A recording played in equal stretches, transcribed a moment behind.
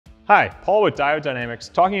Hi, Paul with Diode Dynamics,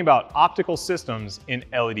 talking about optical systems in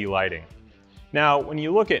LED lighting. Now, when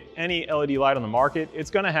you look at any LED light on the market, it's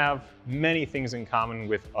going to have many things in common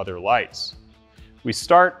with other lights. We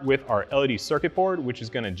start with our LED circuit board, which is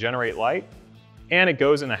going to generate light, and it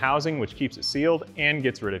goes in the housing, which keeps it sealed and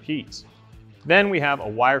gets rid of heat. Then we have a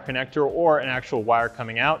wire connector or an actual wire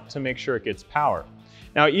coming out to make sure it gets power.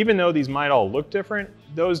 Now, even though these might all look different,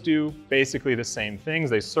 those do basically the same things.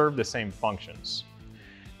 They serve the same functions.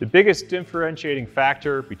 The biggest differentiating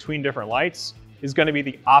factor between different lights is going to be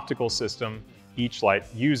the optical system each light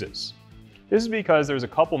uses. This is because there's a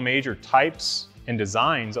couple major types and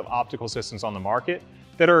designs of optical systems on the market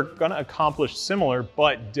that are going to accomplish similar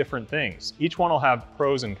but different things. Each one will have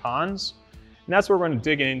pros and cons, and that's what we're going to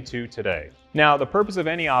dig into today. Now, the purpose of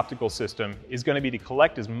any optical system is going to be to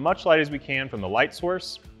collect as much light as we can from the light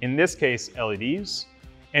source, in this case LEDs,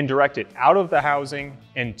 and direct it out of the housing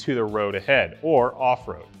and to the road ahead or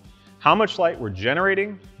off-road. How much light we're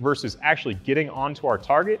generating versus actually getting onto our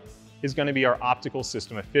target is going to be our optical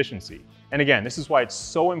system efficiency. And again, this is why it's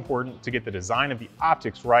so important to get the design of the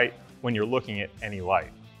optics right when you're looking at any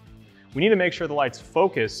light. We need to make sure the light's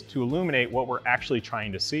focused to illuminate what we're actually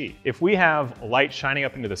trying to see. If we have a light shining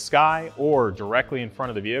up into the sky or directly in front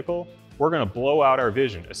of the vehicle, we're going to blow out our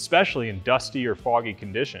vision, especially in dusty or foggy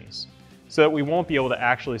conditions, so that we won't be able to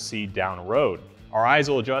actually see down the road. Our eyes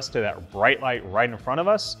will adjust to that bright light right in front of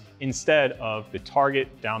us instead of the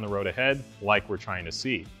target down the road ahead like we're trying to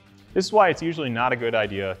see. This is why it's usually not a good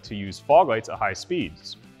idea to use fog lights at high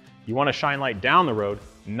speeds. You want to shine light down the road,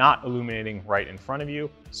 not illuminating right in front of you,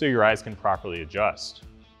 so your eyes can properly adjust.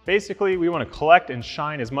 Basically, we want to collect and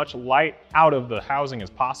shine as much light out of the housing as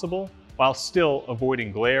possible while still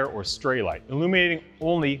avoiding glare or stray light, illuminating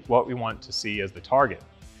only what we want to see as the target.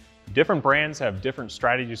 Different brands have different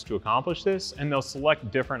strategies to accomplish this, and they'll select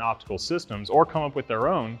different optical systems or come up with their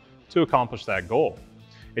own to accomplish that goal.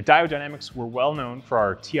 At Diode Dynamics, we're well known for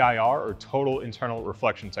our TIR or Total Internal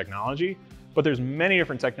Reflection technology, but there's many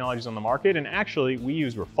different technologies on the market, and actually we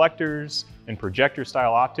use reflectors and projector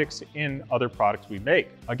style optics in other products we make.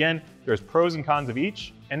 Again, there's pros and cons of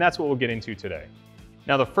each, and that's what we'll get into today.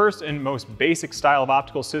 Now, the first and most basic style of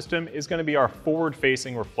optical system is going to be our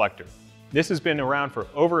forward-facing reflector. This has been around for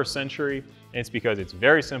over a century, and it's because it's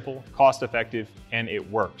very simple, cost-effective, and it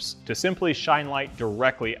works to simply shine light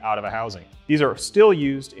directly out of a housing. These are still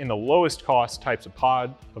used in the lowest cost types of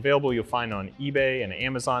pod available you'll find on eBay and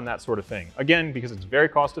Amazon, that sort of thing. Again, because it's very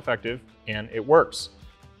cost-effective and it works.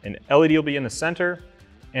 An LED will be in the center,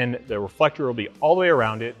 and the reflector will be all the way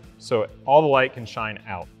around it, so all the light can shine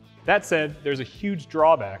out. That said, there's a huge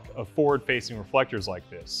drawback of forward-facing reflectors like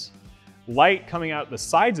this. Light coming out the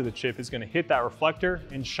sides of the chip is going to hit that reflector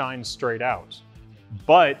and shine straight out.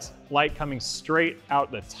 But light coming straight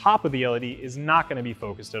out the top of the LED is not going to be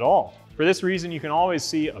focused at all. For this reason, you can always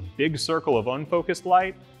see a big circle of unfocused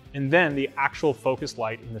light and then the actual focused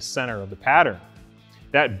light in the center of the pattern.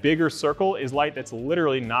 That bigger circle is light that's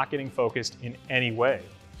literally not getting focused in any way.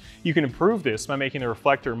 You can improve this by making the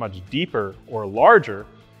reflector much deeper or larger,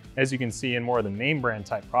 as you can see in more of the name brand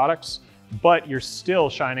type products, but you're still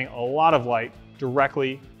shining a lot of light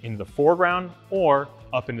directly into the foreground or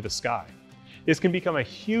up into the sky. This can become a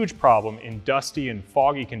huge problem in dusty and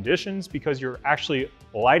foggy conditions because you're actually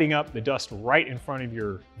lighting up the dust right in front of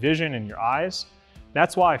your vision and your eyes.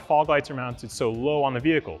 That's why fog lights are mounted so low on the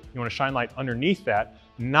vehicle. You want to shine light underneath that,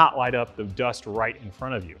 not light up the dust right in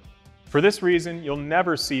front of you. For this reason, you'll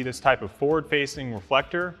never see this type of forward-facing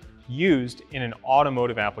reflector used in an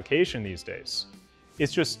automotive application these days.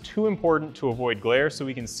 It's just too important to avoid glare so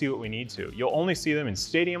we can see what we need to. You'll only see them in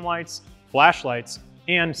stadium lights, flashlights,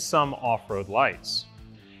 and some off-road lights.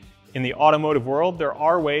 In the automotive world, there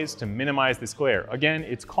are ways to minimize this glare. Again,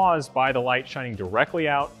 it's caused by the light shining directly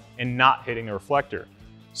out and not hitting the reflector.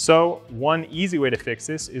 So one easy way to fix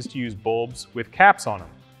this is to use bulbs with caps on them.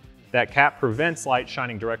 That cap prevents light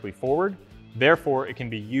shining directly forward, therefore it can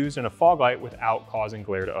be used in a fog light without causing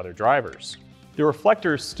glare to other drivers. The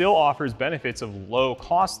reflector still offers benefits of low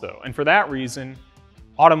cost though, and for that reason,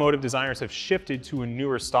 automotive designers have shifted to a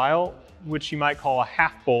newer style, which you might call a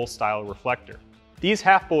half-bowl style reflector. These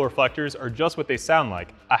half-bowl reflectors are just what they sound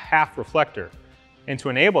like, a half reflector. And to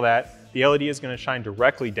enable that, the LED is going to shine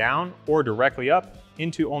directly down or directly up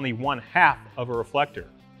into only one half of a reflector.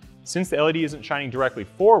 Since the LED isn't shining directly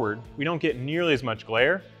forward, we don't get nearly as much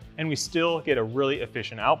glare, and we still get a really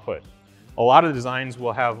efficient output. A lot of designs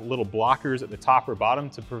will have little blockers at the top or bottom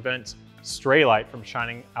to prevent stray light from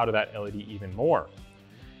shining out of that LED even more.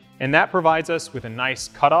 And that provides us with a nice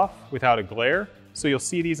cutoff without a glare, so you'll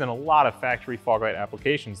see these in a lot of factory fog light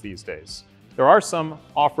applications these days. There are some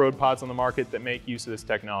off-road pods on the market that make use of this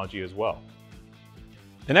technology as well.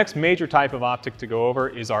 The next major type of optic to go over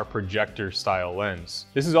is our projector style lens.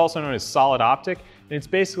 This is also known as solid optic, and it's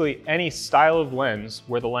basically any style of lens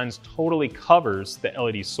where the lens totally covers the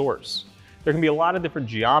LED source. There can be a lot of different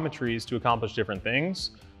geometries to accomplish different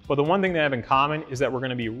things, but the one thing they have in common is that we're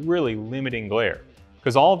going to be really limiting glare.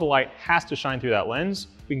 Because all of the light has to shine through that lens,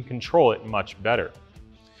 we can control it much better.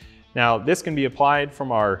 Now, this can be applied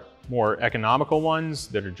from our more economical ones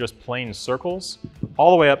that are just plain circles,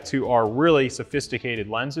 all the way up to our really sophisticated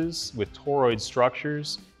lenses with toroid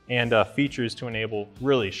structures and features to enable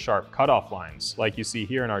really sharp cutoff lines, like you see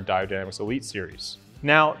here in our Diode Dynamics Elite series.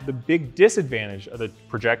 Now, the big disadvantage of the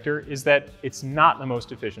projector is that it's not the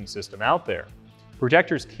most efficient system out there.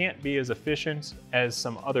 Projectors can't be as efficient as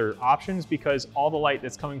some other options because all the light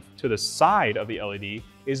that's coming to the side of the LED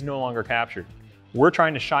is no longer captured. We're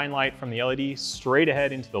trying to shine light from the LED straight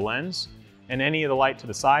ahead into the lens, and any of the light to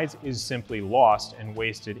the sides is simply lost and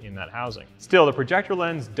wasted in that housing. Still, the projector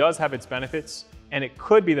lens does have its benefits, and it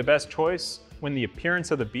could be the best choice when the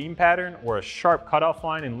appearance of the beam pattern or a sharp cutoff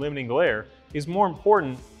line and limiting glare is more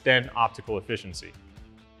important than optical efficiency.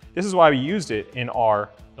 This is why we used it in our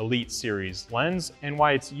Elite series lens and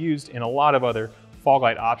why it's used in a lot of other fog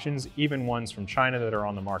light options, even ones from China that are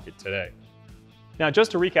on the market today. Now,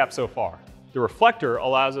 just to recap so far, the reflector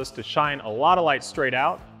allows us to shine a lot of light straight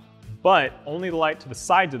out, but only the light to the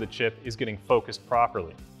sides of the chip is getting focused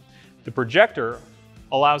properly. The projector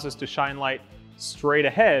allows us to shine light straight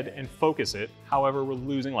ahead and focus it, however, we're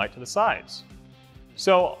losing light to the sides.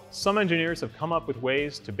 So some engineers have come up with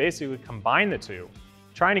ways to basically combine the two,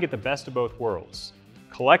 trying to get the best of both worlds,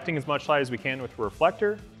 collecting as much light as we can with the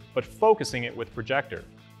reflector, but focusing it with projector.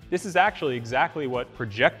 This is actually exactly what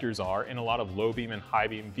projectors are in a lot of low beam and high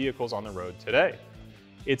beam vehicles on the road today.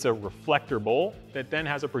 It's a reflector bowl that then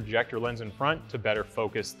has a projector lens in front to better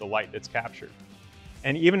focus the light that's captured.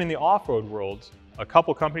 And even in the off-road world, a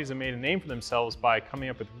couple companies have made a name for themselves by coming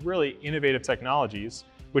up with really innovative technologies,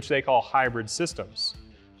 which they call hybrid systems,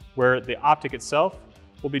 where the optic itself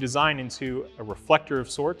will be designed into a reflector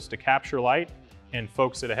of sorts to capture light and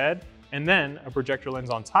focus it ahead, and then a projector lens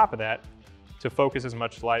on top of that to focus as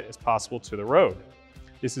much light as possible to the road.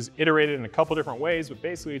 This is iterated in a couple different ways, but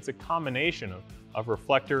basically it's a combination of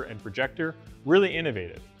reflector and projector, really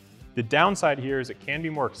innovative. The downside here is it can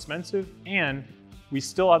be more expensive, and we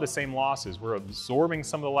still have the same losses. We're absorbing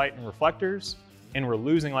some of the light in reflectors, and we're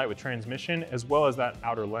losing light with transmission, as well as that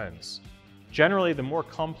outer lens. Generally, the more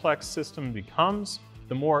complex system becomes,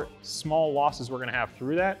 the more small losses we're gonna have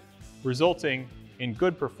through that, resulting in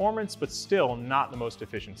good performance, but still not the most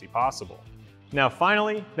efficiency possible. Now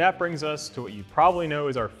finally, that brings us to what you probably know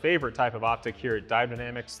is our favorite type of optic here at Diode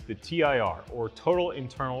Dynamics, the TIR, or Total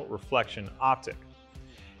Internal Reflection Optic.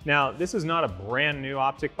 Now, this is not a brand new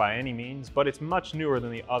optic by any means, but it's much newer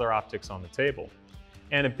than the other optics on the table.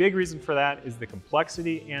 And a big reason for that is the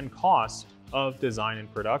complexity and cost of design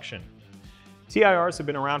and production. TIRs have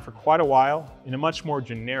been around for quite a while in a much more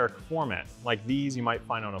generic format, like these you might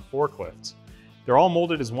find on a forklift. They're all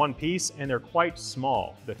molded as one piece and they're quite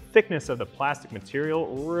small. The thickness of the plastic material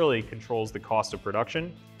really controls the cost of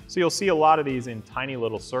production, so you'll see a lot of these in tiny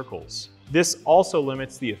little circles. This also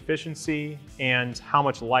limits the efficiency and how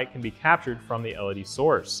much light can be captured from the LED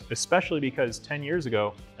source, especially because 10 years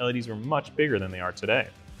ago, LEDs were much bigger than they are today.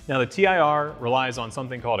 Now the TIR relies on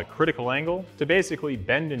something called a critical angle to basically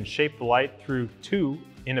bend and shape the light through two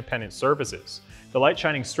independent surfaces. The light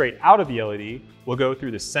shining straight out of the LED will go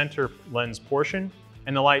through the center lens portion,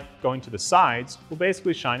 and the light going to the sides will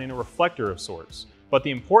basically shine in a reflector of sorts. But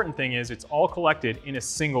the important thing is it's all collected in a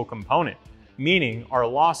single component, meaning our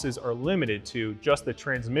losses are limited to just the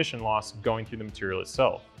transmission loss going through the material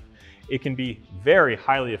itself. It can be very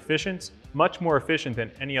highly efficient, much more efficient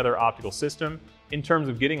than any other optical system in terms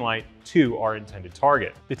of getting light to our intended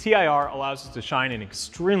target. The TIR allows us to shine in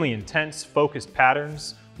extremely intense focused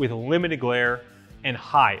patterns with limited glare and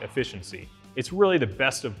high efficiency. It's really the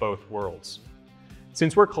best of both worlds.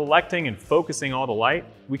 Since we're collecting and focusing all the light,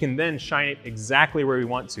 we can then shine it exactly where we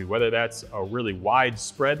want to, whether that's a really wide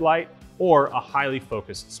spread light or a highly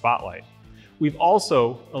focused spotlight. We've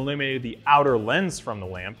also eliminated the outer lens from the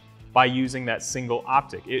lamp by using that single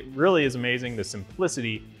optic. It really is amazing. The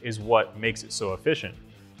simplicity is what makes it so efficient.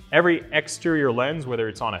 Every exterior lens, whether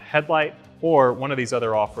it's on a headlight or one of these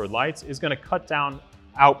other off-road lights, is going to cut down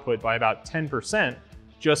output by about 10%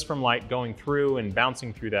 just from light going through and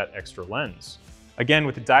bouncing through that extra lens. Again,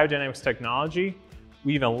 with the Diode Dynamics technology,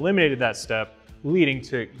 we've eliminated that step, leading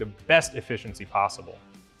to the best efficiency possible.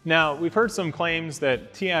 Now, we've heard some claims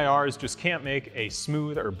that TIRs just can't make a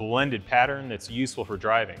smooth or blended pattern that's useful for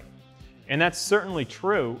driving. And that's certainly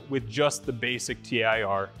true with just the basic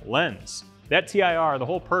TIR lens. That TIR, the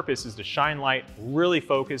whole purpose is to shine light really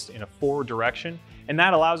focused in a forward direction, and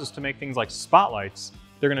that allows us to make things like spotlights.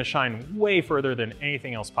 They're going to shine way further than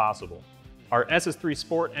anything else possible. Our SS3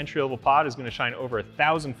 Sport entry-level pod is going to shine over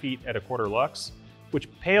 1,000 feet at 1/4 lux, which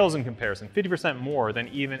pales in comparison, 50% more than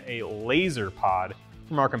even a laser pod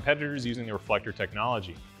from our competitors using the reflector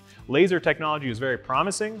technology. Laser technology is very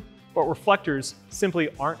promising, but reflectors simply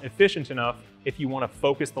aren't efficient enough if you want to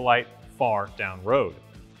focus the light far down road.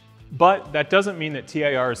 But that doesn't mean that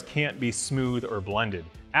TIRs can't be smooth or blended.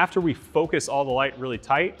 After we focus all the light really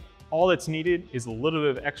tight, all that's needed is a little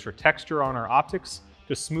bit of extra texture on our optics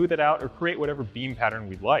to smooth it out or create whatever beam pattern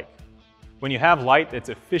we'd like. When you have light that's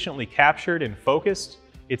efficiently captured and focused,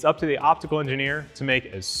 it's up to the optical engineer to make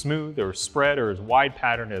as smooth or spread or as wide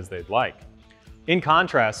pattern as they'd like. In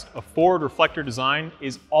contrast, a forward reflector design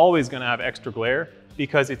is always going to have extra glare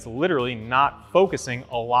because it's literally not focusing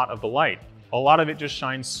a lot of the light. A lot of it just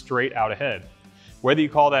shines straight out ahead. Whether you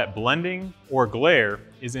call that blending or glare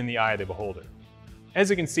is in the eye of the beholder. As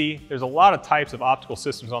you can see, there's a lot of types of optical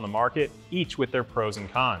systems on the market, each with their pros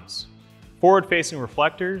and cons. Forward-facing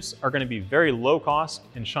reflectors are going to be very low cost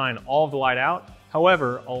and shine all of the light out.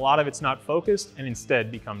 However, a lot of it's not focused and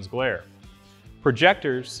instead becomes glare.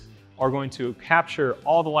 Projectors are going to capture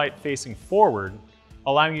all the light facing forward,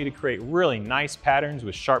 allowing you to create really nice patterns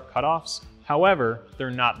with sharp cutoffs. However, they're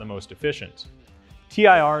not the most efficient.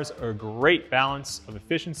 TIRs are a great balance of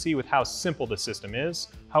efficiency with how simple the system is.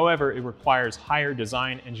 However, it requires higher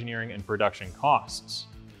design, engineering, and production costs.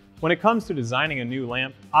 When it comes to designing a new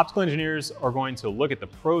lamp, optical engineers are going to look at the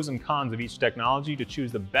pros and cons of each technology to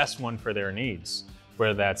choose the best one for their needs,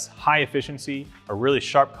 whether that's high efficiency, a really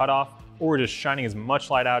sharp cutoff, or just shining as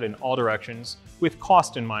much light out in all directions with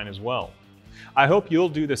cost in mind as well. I hope you'll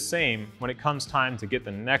do the same when it comes time to get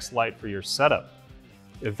the next light for your setup.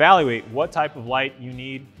 Evaluate what type of light you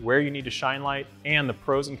need, where you need to shine light, and the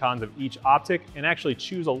pros and cons of each optic, and actually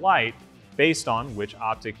choose a light based on which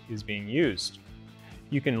optic is being used.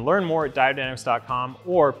 You can learn more at diodynamics.com,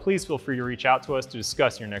 or please feel free to reach out to us to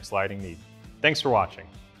discuss your next lighting need. Thanks for watching.